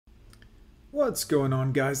What's going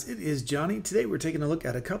on, guys? It is Johnny. Today we're taking a look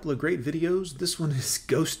at a couple of great videos. This one is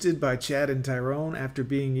Ghosted by Chad and Tyrone after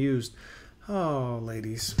being used. Oh,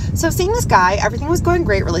 ladies. So seeing this guy, everything was going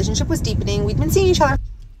great. Relationship was deepening. We'd been seeing each other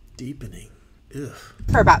Deepening. Ugh.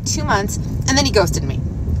 for about 2 months, and then he ghosted me.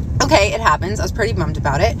 Okay, it happens. I was pretty bummed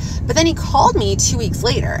about it. But then he called me 2 weeks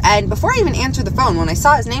later, and before I even answered the phone, when I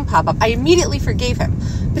saw his name pop up, I immediately forgave him.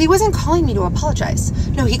 But he wasn't calling me to apologize.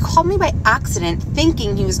 No, he called me by accident,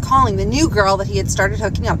 thinking he was calling the new girl that he had started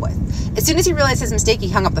hooking up with. As soon as he realized his mistake, he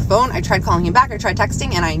hung up the phone. I tried calling him back, I tried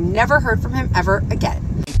texting, and I never heard from him ever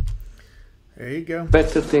again. There you go.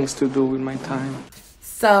 Better things to do with my time.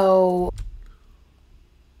 So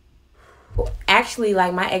actually,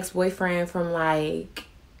 like, my ex-boyfriend from like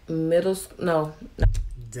middle school, no,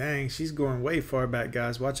 Dang, she's going way far back,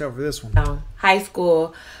 guys. Watch out for this one. no, high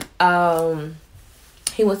school,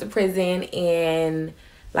 he went to prison, and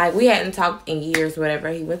like we hadn't talked in years, whatever.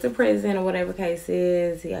 He went to prison or whatever case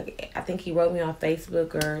is. I think he wrote me on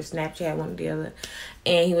Facebook or Snapchat, one or the other,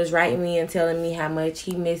 and he was writing me and telling me how much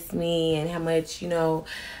he missed me and how much,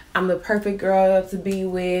 I'm the perfect girl to be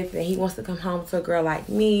with, and he wants to come home to a girl like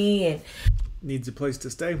me, and Needs a place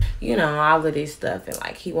to stay. all of this stuff, and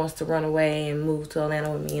like he wants to run away and move to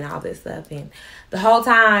Atlanta with me and all this stuff. And the whole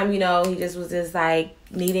time, he just was just like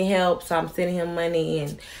needing help, so I'm sending him money,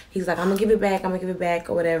 and he's like, I'm gonna give it back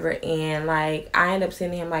or whatever. And like I end up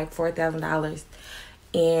sending him like $4,000,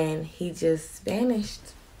 and he just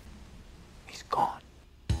vanished. He's gone.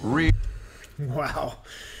 Wow.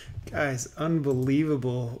 Guys,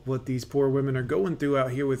 unbelievable what these poor women are going through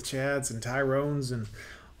out here with Chads and Tyrones and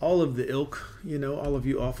all of the ilk, all of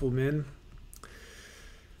you awful men.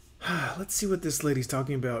 Let's see what this lady's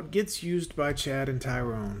talking about. Gets used by Chad and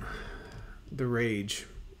Tyrone. The rage.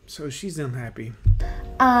 So she's unhappy.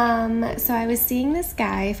 So I was seeing this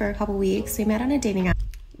guy for a couple weeks. We met on a dating app.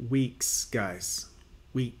 Weeks, guys.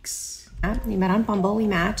 Weeks. We met on Bumble. We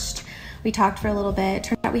matched. We talked for a little bit.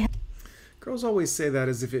 Turned out we had Girls always say that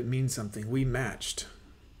as if it means something. We matched.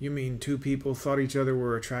 You mean two people thought each other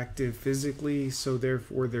were attractive physically, so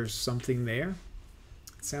therefore there's something there?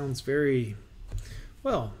 It sounds very,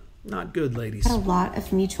 well, not good, ladies. a lot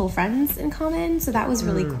of mutual friends in common, so that was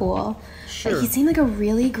really cool. Sure. But he seemed like a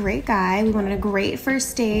really great guy. We went on a great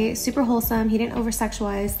first date, super wholesome. He didn't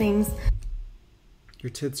over-sexualize things Your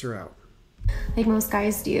tits are out. like most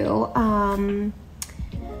guys do.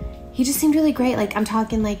 He just seemed really great. Like, I'm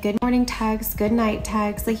talking like good morning texts, good night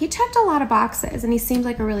texts. Like, he checked a lot of boxes, and he seemed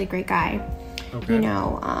like a really great guy. Okay.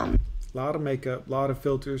 A Lot of makeup, lot of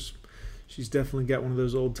filters. She's definitely got one of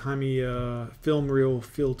those old-timey film reel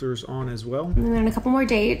filters on as well. We went on a couple more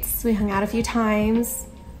dates. We hung out a few times.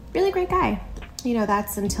 Really great guy.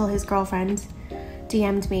 That's until his girlfriend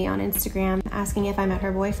DM'd me on Instagram asking if I met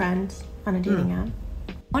her boyfriend on a dating app.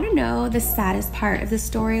 Want to know the saddest part of the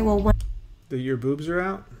story? Well, one That your boobs are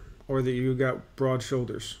out? Or that you got broad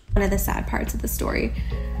shoulders? of the sad parts of the story.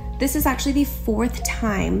 This is actually the 4th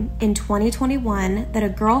time in 2021 that a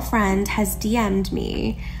girlfriend has DM'd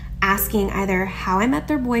me asking either how I met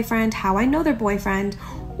their boyfriend, how I know their boyfriend,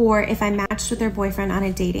 or if I matched with their boyfriend on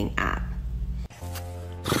a dating app.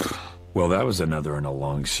 Well, that was another in a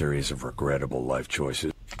long series of regrettable life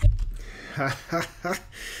choices.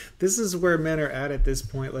 This is where men are at this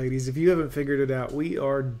point, ladies. If you haven't figured it out, we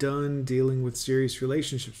are done dealing with serious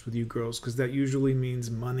relationships with you girls, because that usually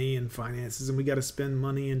means money and finances, and we got to spend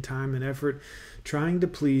money and time and effort trying to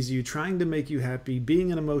please you, trying to make you happy,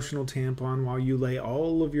 being an emotional tampon while you lay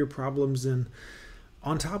all of your problems in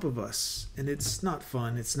on top of us. And it's not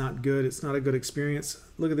fun. It's not good. It's not a good experience.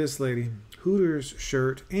 Look at this lady. Hooters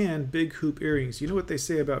shirt and big hoop earrings. You know what they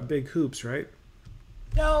say about big hoops, right?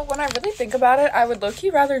 No, when I really think about it, I would low-key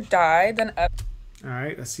rather die than All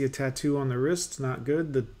right, I see a tattoo on the wrist. Not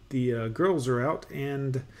good. The girls are out,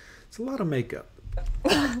 and it's a lot of makeup.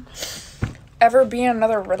 ever be in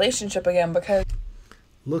another relationship again, because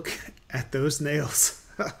Look at those nails.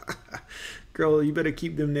 Girl, you better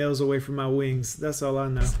keep them nails away from my wings. That's all I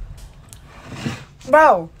know.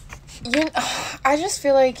 bro, I just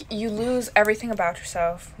feel like you lose everything about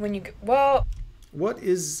yourself when you What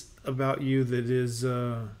is about you that is,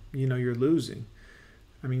 you're losing?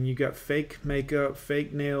 I mean, you got fake makeup,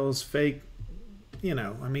 fake nails, fake,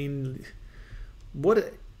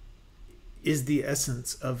 what is the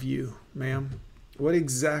essence of you, ma'am? What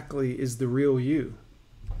exactly is the real you?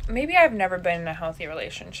 maybe I've never been in a healthy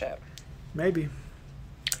relationship. Maybe.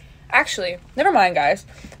 Actually, never mind, guys,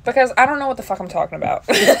 because I don't know what the fuck I'm talking about.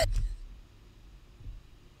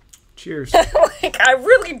 Cheers. Like, I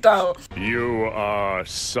really don't. You are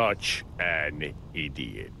such an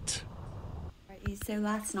idiot. So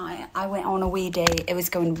last night I went on a wee date. It was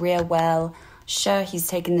going real well. Sure, he's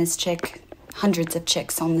taken this chick, hundreds of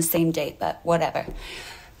chicks on the same date, but whatever.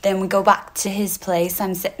 Then we go back to his place.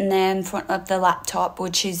 I'm sitting there in front of the laptop. We're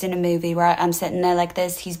choosing a movie, right? I'm sitting there like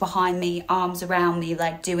this. He's behind me, arms around me,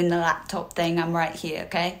 like doing the laptop thing. I'm right here,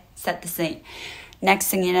 okay? Set the scene. Next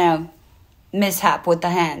thing you know, mishap with the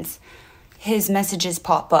hands. His messages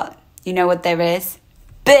pop up. You know what there is?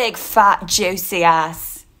 Big, fat, juicy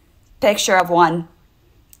ass. Picture of one.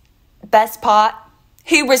 Best part,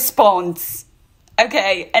 he responds.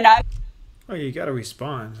 Okay, and Oh, you gotta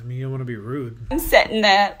respond. I mean, you don't want to be rude. I'm sitting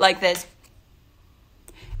there like this.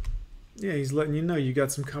 Yeah, he's letting you know you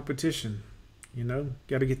got some competition. You know,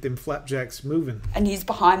 gotta get them flapjacks moving. And he's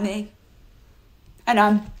behind me.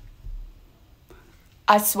 And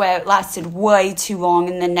I swear it lasted way too long,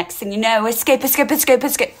 and the next thing you know, escape.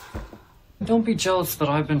 Don't be jealous that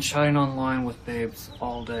I've been chatting online with babes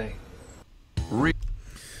all day.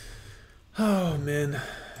 Oh, man.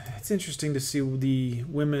 It's interesting to see the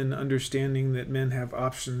women understanding that men have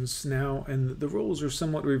options now, and the roles are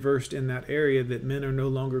somewhat reversed in that area, that men are no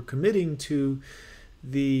longer committing to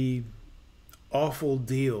the awful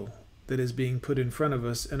deal that is being put in front of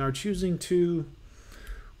us and are choosing to,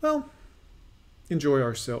 well, enjoy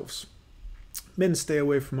ourselves. Men stay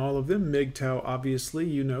away from all of them. MGTOW, obviously,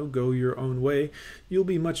 you know, go your own way. You'll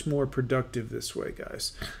be much more productive this way,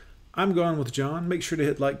 guys. I'm Gone with John. Make sure to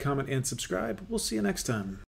hit like, comment, and subscribe. We'll see you next time.